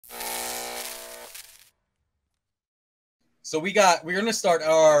So we're going to start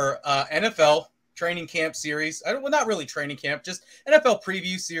our NFL training camp series. Well, not really training camp, just NFL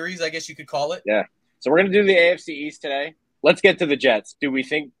preview series, I guess you could call it. Yeah. So we're going to do the AFC East today. Let's get to the Jets. Do we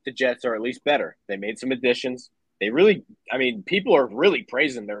think the Jets are at least better? They made some additions. People are really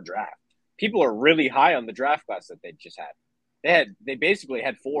praising their draft. People are really high on the draft class that they just had. They basically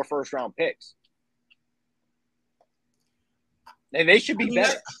had 4 first-round picks. And they should be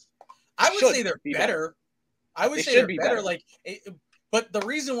better. I would say they're better. I would say they're better. But the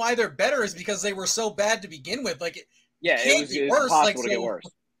reason why they're better is because they were so bad to begin with. It was impossible to get worse.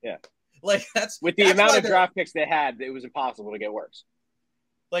 Yeah. That's with the amount of draft picks they had, it was impossible to get worse.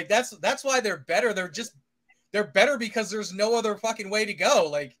 That's why they're better. They're better because there's no other fucking way to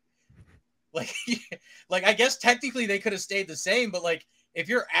go. I guess technically they could have stayed the same, but if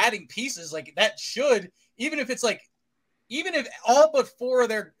you're adding pieces, that should, even if all but 4 of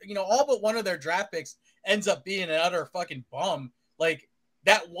their, all but 1 of their draft picks ends up being an utter fucking bum,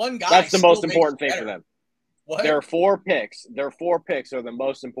 that one guy. That's the most important thing for them. What? Their 4 picks. Their 4 picks are the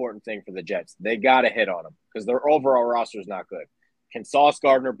most important thing for the Jets. They got to hit on them because their overall roster is not good. Can Sauce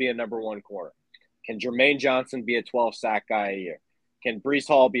Gardner be a number 1 corner? Can Jermaine Johnson be a 12-sack guy a year? Can Breece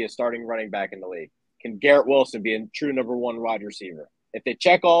Hall be a starting running back in the league? Can Garrett Wilson be a true number 1 wide receiver? If they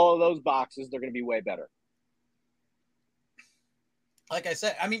check all of those boxes, they're going to be way better. Like I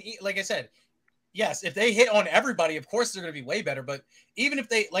said, yes, if they hit on everybody, of course they're going to be way better. But even if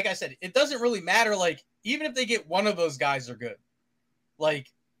they, like I said, it doesn't really matter. Even if they get one of those guys, are good.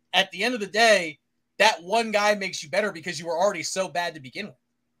 At the end of the day, that one guy makes you better because you were already so bad to begin with.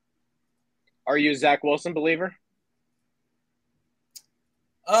 Are you a Zach Wilson believer?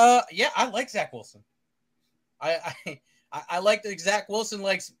 Yeah, I like Zach Wilson. I like that Zach Wilson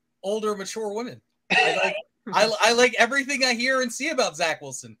likes older, mature women. I like everything I hear and see about Zach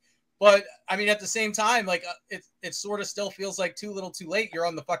Wilson. But at the same time, it sort of still feels like too little, too late. You're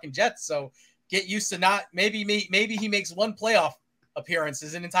on the fucking Jets, so get used to not. Maybe he makes 1 playoff appearance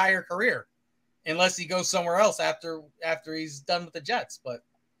his entire career, unless he goes somewhere else after he's done with the Jets. But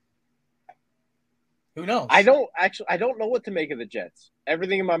who knows? I don't know what to make of the Jets.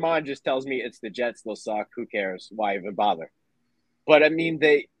 Everything in my mind just tells me it's the Jets. They'll suck. Who cares? Why even bother? But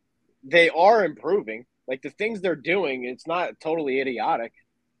they are improving. The things they're doing, it's not totally idiotic.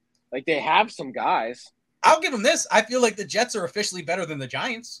 They have some guys. I'll give them this. I feel like the Jets are officially better than the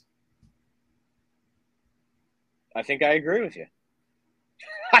Giants. I think I agree with you.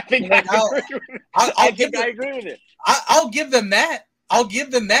 I agree with you. I'll give them that.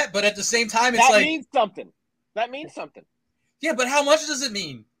 But at the same time, it's that means something. That means something. Yeah, but how much does it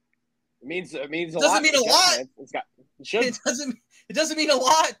mean? It means a lot. It doesn't mean a lot. It doesn't mean a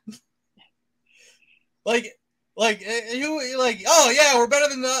lot. Oh yeah, we're better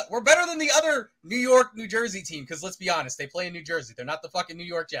than the other New York, New Jersey team, because let's be honest, they play in New Jersey. They're not the fucking New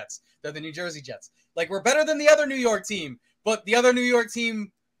York Jets. They're the New Jersey Jets. We're better than the other New York team, but the other New York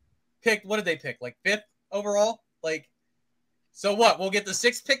team picked, what did they pick? 5th overall? So what? We'll get the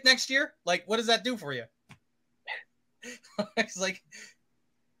 6th pick next year? What does that do for you? It's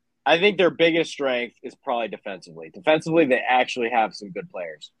I think their biggest strength is probably defensively. Defensively, they actually have some good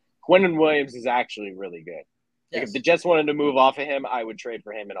players. Quinnen Williams is actually really good. Yes. If the Jets wanted to move off of him, I would trade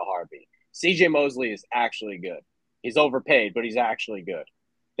for him in a heartbeat. C.J. Mosley is actually good. He's overpaid, but he's actually good.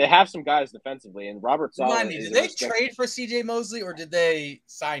 They have some guys defensively, and Robert Saleh. Did they trade for C.J. Mosley or did they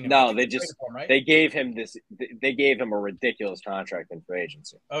sign him? No, they just him, right? They gave him a ridiculous contract in free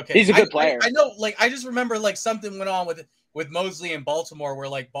agency. Okay, he's a good player. I know. I just remember something went on with Mosley in Baltimore where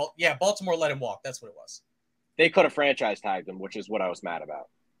Baltimore let him walk. That's what it was. They could have franchise tagged him, which is what I was mad about.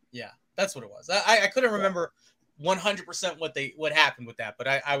 Yeah, that's what it was. I couldn't remember 100% what happened with that, but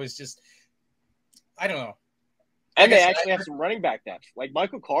I was just, I don't know. And they actually have some running back depth.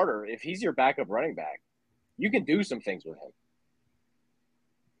 Michael Carter, if he's your backup running back, you can do some things with him.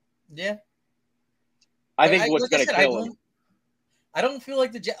 Yeah. I think what's going to kill him. I don't feel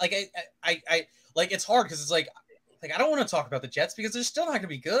like the Jets, it's hard because it's I don't want to talk about the Jets because they're still not going to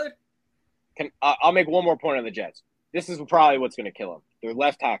be good. I'll make one more point on the Jets. This is probably what's going to kill them. Their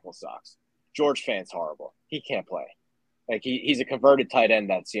left tackle sucks. George Fant's horrible. He can't play. He's a converted tight end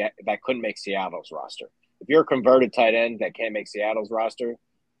that couldn't make Seattle's roster. If you're a converted tight end that can't make Seattle's roster,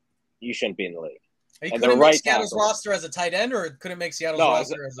 you shouldn't be in the league. He couldn't make Seattle's roster as a tight end, or couldn't make Seattle's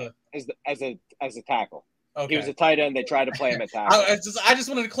roster as a tackle. Okay. He was a tight end. They tried to play him at tackle. I just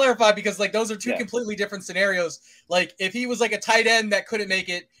wanted to clarify because those are two completely different scenarios. If he was a tight end that couldn't make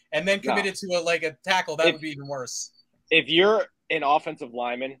it and then committed to a tackle, that would be even worse. If you're an offensive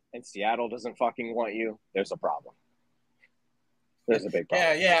lineman and Seattle doesn't fucking want you, there's a problem. There's a big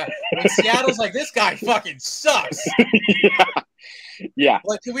problem. Yeah. When Seattle's like, this guy fucking sucks. Yeah.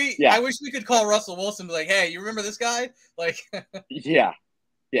 Like, can we? Yeah. I wish we could call Russell Wilson and be like, hey, you remember this guy? Like, yeah,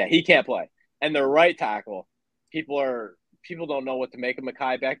 he can't play. And the right tackle, people don't know what to make of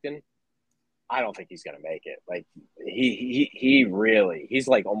Mekhi Becton. I don't think he's gonna make it. Like he's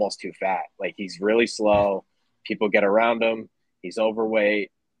like almost too fat. Like he's really slow. People get around him. He's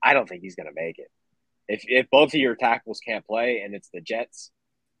overweight. I don't think he's gonna make it. If both of your tackles can't play and it's the Jets,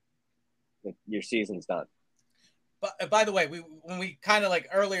 your season's done. But by the way, when we kind of like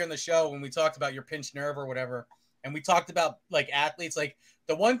earlier in the show when we talked about your pinched nerve or whatever, and we talked about like athletes, like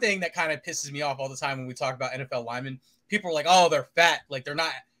the one thing that kind of pisses me off all the time when we talk about NFL linemen, people are like, oh, they're fat, like they're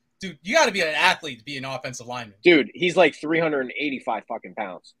not. Dude, you got to be an athlete to be an offensive lineman. Dude, he's like 385 fucking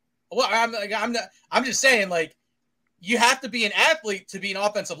pounds. Well, I'm just saying, like, you have to be an athlete to be an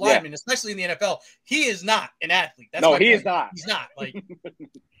offensive lineman, especially in the NFL. He is not an athlete. That's no, he is not. He's not. Like,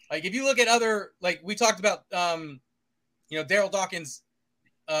 like if you look at other, like we talked about, Daryl Dawkins,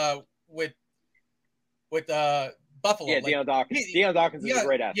 with Buffalo. Yeah, Deion Dawkins. Deion Dawkins is a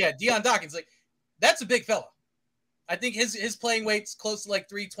great athlete. Yeah, Deion Dawkins, like that's a big fella. I think his playing weight's close to like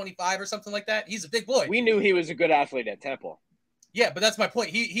 325 or something like that. He's a big boy. We knew he was a good athlete at Temple. Yeah, but that's my point.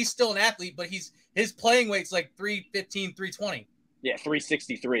 He's still an athlete, but his playing weight's like 315, 320. Yeah,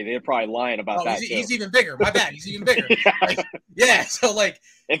 363. They're probably lying about that. He's even bigger. My bad. He's even bigger. Yeah. So like,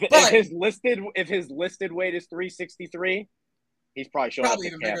 if his listed weight is 363, he's probably showing probably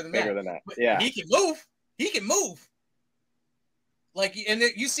even bigger than that. But yeah, he can move. He can move. Like, and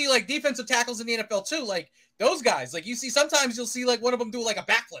you see like defensive tackles in the NFL too. Like those guys, like sometimes you'll see like one of them do like a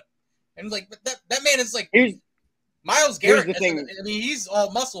backflip, and like that man is like Myles Garrett. Here's the thing. I mean, he's all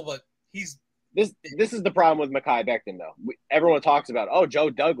muscle, but he's. This is the problem with Mekhi Becton, though. Everyone talks about, Joe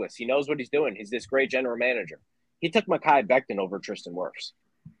Douglas. He knows what he's doing. He's this great general manager. He took Mekhi Becton over Tristan Wirfs.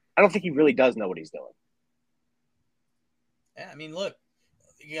 I don't think he really does know what he's doing. Yeah, I mean, look,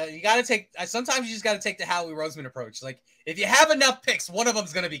 you got to take – sometimes you just got to take the Howie Roseman approach. Like, if you have enough picks, one of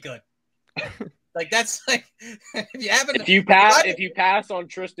them's going to be good. Like, that's like – if you pass on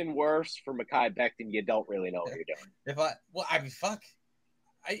Tristan Wirfs for Mekhi Becton, you don't really know what you're doing. Fuck.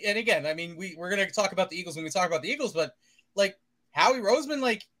 And again, I mean, we're going to talk about the Eagles when we talk about the Eagles, but like Howie Roseman,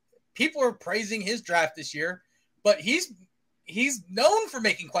 like people are praising his draft this year, but he's known for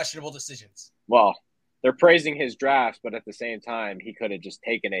making questionable decisions. Well, they're praising his draft, but at the same time, he could have just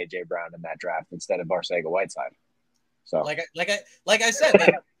taken AJ Brown in that draft instead of Arcega-Whiteside. So, like I said,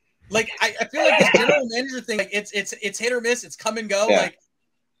 I feel like this general manager thing, like it's hit or miss, it's come and go. Yeah.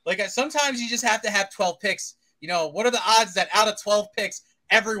 Like sometimes you just have to have 12 picks. You know, what are the odds that out of 12 picks?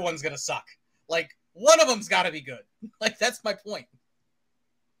 Everyone's going to suck. Like, one of them's got to be good. Like, that's my point.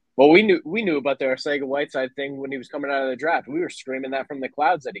 Well, we knew about the Arcega-Whiteside thing when he was coming out of the draft. We were screaming that from the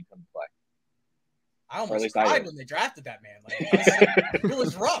clouds that he couldn't play. I almost cried when they drafted that man. Like, it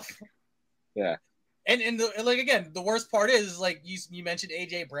was rough. Yeah. And the worst part is, like, you mentioned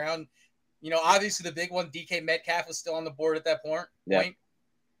A.J. Brown. You know, obviously the big one, DK Metcalf, was still on the board at that point. Yeah.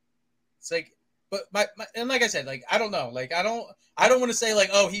 It's like, but and like I said, like I don't know, like I don't want to say like,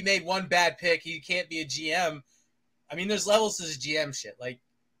 oh, he made one bad pick, he can't be a GM. I mean, there's levels to his GM shit. Like,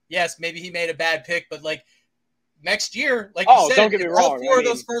 yes, maybe he made a bad pick, but like next year, like you said, don't get me wrong, all four of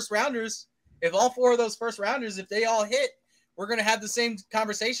those first rounders, if they all hit, we're gonna have the same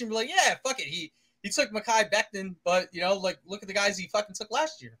conversation. We're like, yeah, fuck it, he took Mekhi Becton, but you know, like look at the guys he fucking took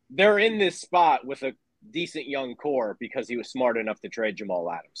last year. They're in this spot with a decent young core because he was smart enough to trade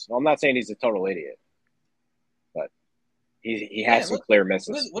Jamal Adams. Well, I'm not saying he's a total idiot, but he has some clear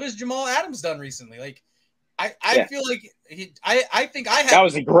misses. What has Jamal Adams done recently? Like, I feel like I think I have. That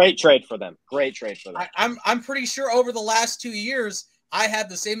was a great trade for them. I'm pretty sure over the last 2 years I have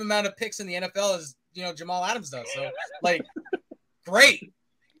the same amount of picks in the NFL as Jamal Adams does. So like, great,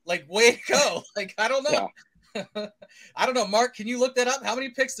 like way to go. Like I don't know. Yeah. I don't know, Mark. Can you look that up? How many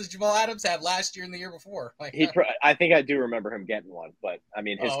picks does Jamal Adams have last year and the year before? Like, I think I do remember him getting one, but I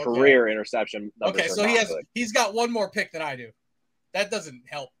mean his career interception numbers. Okay, so he's got one more pick than I do. That doesn't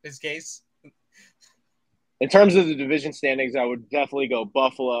help his case. In terms of the division standings, I would definitely go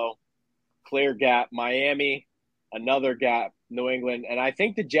Buffalo, clear gap, Miami, another gap, New England, and I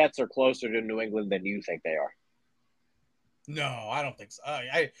think the Jets are closer to New England than you think they are. No, I don't think so.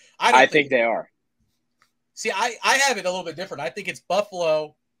 I think they are. See, I have it a little bit different. I think it's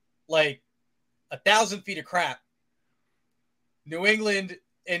Buffalo, like 1,000 feet of crap. New England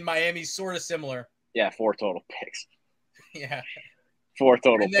and Miami sort of similar. Yeah, 4 total picks. Yeah. 4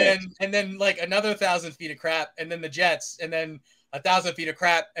 total picks. And then like another 1,000 feet of crap, and then the Jets, and then 1,000 feet of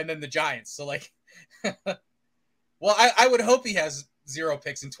crap, and then the Giants. So like Well, I would hope he has 0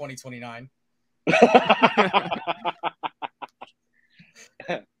 picks in 2029.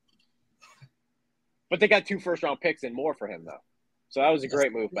 But they got 2 first-round picks and more for him, though. So that was a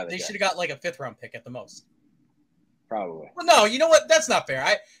great move by the Jets. They should have got like a 5th-round pick at the most. Probably. Well, no, you know what? That's not fair.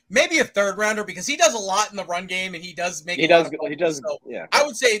 Maybe a 3rd-rounder because he does a lot in the run game and he does make. He does. So yeah. I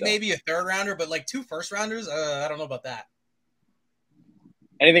would say maybe a 3rd-rounder, but like 2 first-rounders, I don't know about that.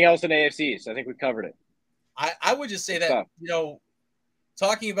 Anything else in AFC East? I think we covered it. I would just say that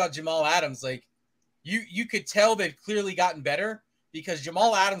talking about Jamal Adams, like you could tell they've clearly gotten better because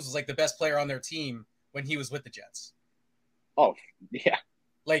Jamal Adams was like the best player on their team when he was with the Jets. Oh yeah,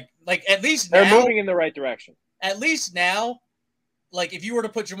 like at least they're moving in the right direction. At least now, like if you were to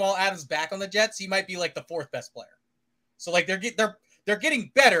put Jamal Adams back on the Jets, he might be like the 4th best player. So like they're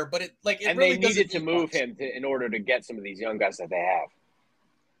getting better, but it really they needed to move him in order to get some of these young guys that they have.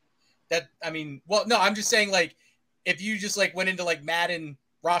 I'm just saying like if you just like went into like Madden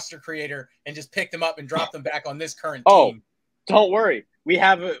roster creator and just picked them up and dropped them back on this current team. Don't worry. We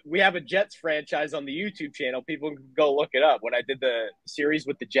have a Jets franchise on the YouTube channel. People can go look it up. When I did the series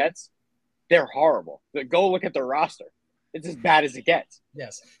with the Jets, they're horrible. Go look at the roster. It's as bad as it gets.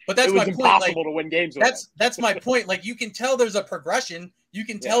 Yes, but that's my point. Impossible to win games with. That's my point. Like you can tell there's a progression. You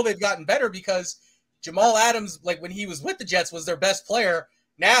can tell they've gotten better because Jamal Adams, like when he was with the Jets, was their best player.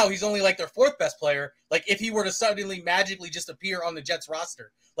 Now he's only like their 4th best player. Like if he were to suddenly magically just appear on the Jets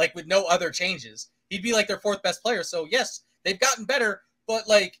roster, like with no other changes, he'd be like their 4th best player. So yes, they've gotten better. But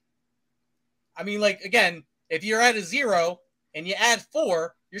like, I mean, like again, if you're at a 0 and you add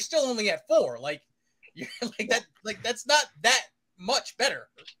 4, you're still only at 4. Like, you're like that. Like that's not that much better.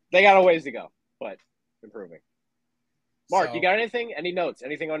 They got a ways to go, but improving. Mark, you got anything? Any notes?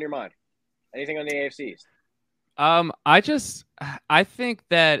 Anything on your mind? Anything on the AFC East? I think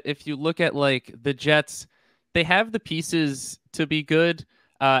that if you look at like the Jets, they have the pieces to be good.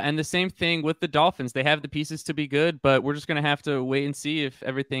 And the same thing with the Dolphins. They have the pieces to be good, but we're just going to have to wait and see if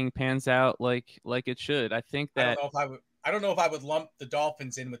everything pans out like it should. I think that I don't know if I would lump the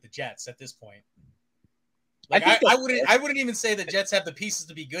Dolphins in with the Jets at this point. Like I wouldn't even say the Jets have the pieces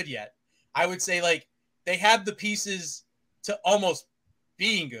to be good yet. I would say like they have the pieces to almost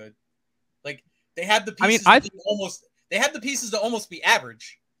being good. Like they have the pieces they have the pieces to almost be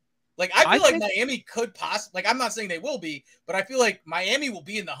average. Like I feel like Miami could possibly, like I'm not saying they will be, but I feel like Miami will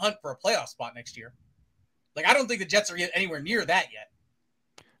be in the hunt for a playoff spot next year. Like I don't think the Jets are anywhere near that yet.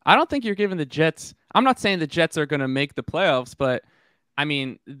 I don't think you're giving the Jets. I'm not saying the Jets are going to make the playoffs, but I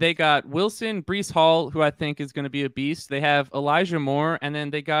mean, they got Wilson, Breece Hall, who I think is going to be a beast. They have Elijah Moore, and then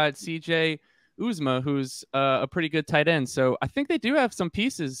they got CJ Uzma, who's a pretty good tight end. So I think they do have some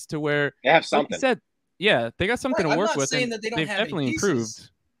pieces to where they have something. Like you said, yeah, they got something to work with. Saying that they've definitely improved.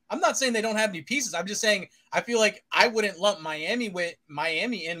 I'm not saying they don't have any pieces. I'm just saying I feel like I wouldn't lump Miami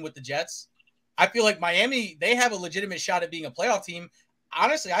in with the Jets. I feel like Miami, they have a legitimate shot at being a playoff team.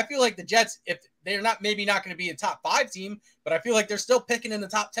 Honestly, I feel like the Jets, if they're maybe not going to be a top 5 team, but I feel like they're still picking in the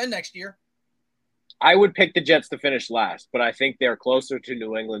top 10 next year. I would pick the Jets to finish last, but I think they're closer to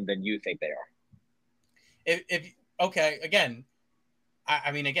New England than you think they are. Again,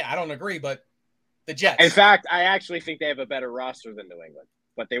 I don't agree, but the Jets. In fact, I actually think they have a better roster than New England,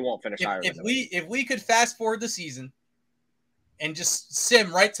 but they won't finish higher than New England. If we could fast forward the season and just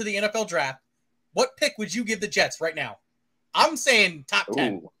sim right to the NFL draft, what pick would you give the Jets right now? I'm saying top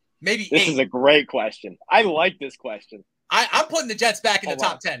 10, maybe 8. This is a great question. I like this question. I'm putting the Jets back in the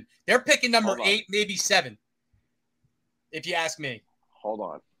top 10. They're picking number 8, maybe 7, if you ask me. Hold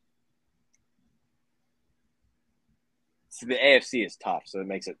on. See, the AFC is tough, so it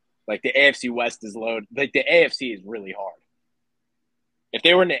makes it like the AFC West is loaded. Like the AFC is really hard. If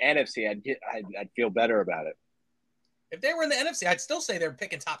they were in the NFC, I'd feel better about it. If they were in the NFC, I'd still say they're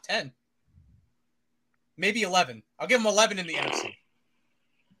picking top 10. Maybe 11. I'll give them 11 in the NFC.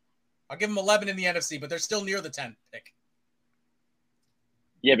 I'll give them 11 in the NFC, but they're still near the 10th pick.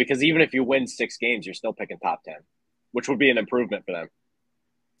 Yeah, because even if you win 6 games, you're still picking top 10, which would be an improvement for them.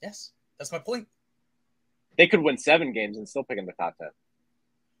 Yes, that's my point. They could win 7 games and still pick in the top 10.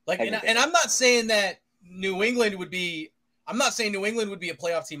 Like, and I'm not saying that New England would be. I'm not saying New England would be a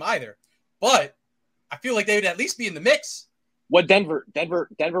playoff team either, but I feel like they would at least be in the mix. What Denver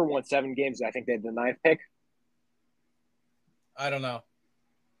won 7 games. I think they had the 9th pick. I don't know.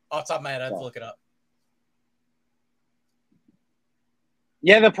 Off the top of my head, I have to look it up.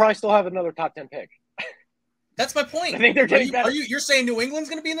 Yeah, they'll probably still have another top 10 pick. That's my point. I think they're getting better. You're saying New England's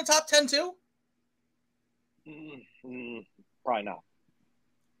going to be in the top 10 too? Probably not.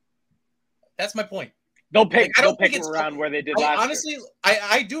 That's my point. They'll pick. They'll pick them around where they did last honestly, year.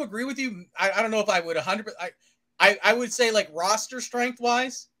 I do agree with you. I don't know if I would 100%. I would say like roster strength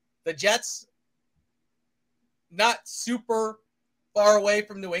wise, the Jets not super far away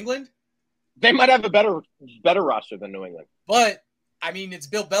from New England. They might have a better roster than New England. But I mean, it's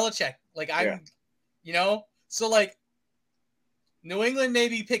Bill Belichick. Like so like New England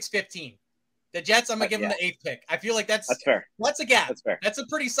maybe picks 15. The Jets, I'm gonna give them the 8th pick. I feel like that's fair. That's a gap. That's fair. That's a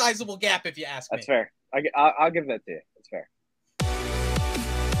pretty sizable gap if you ask me. That's fair. I'll give that to you. That's fair.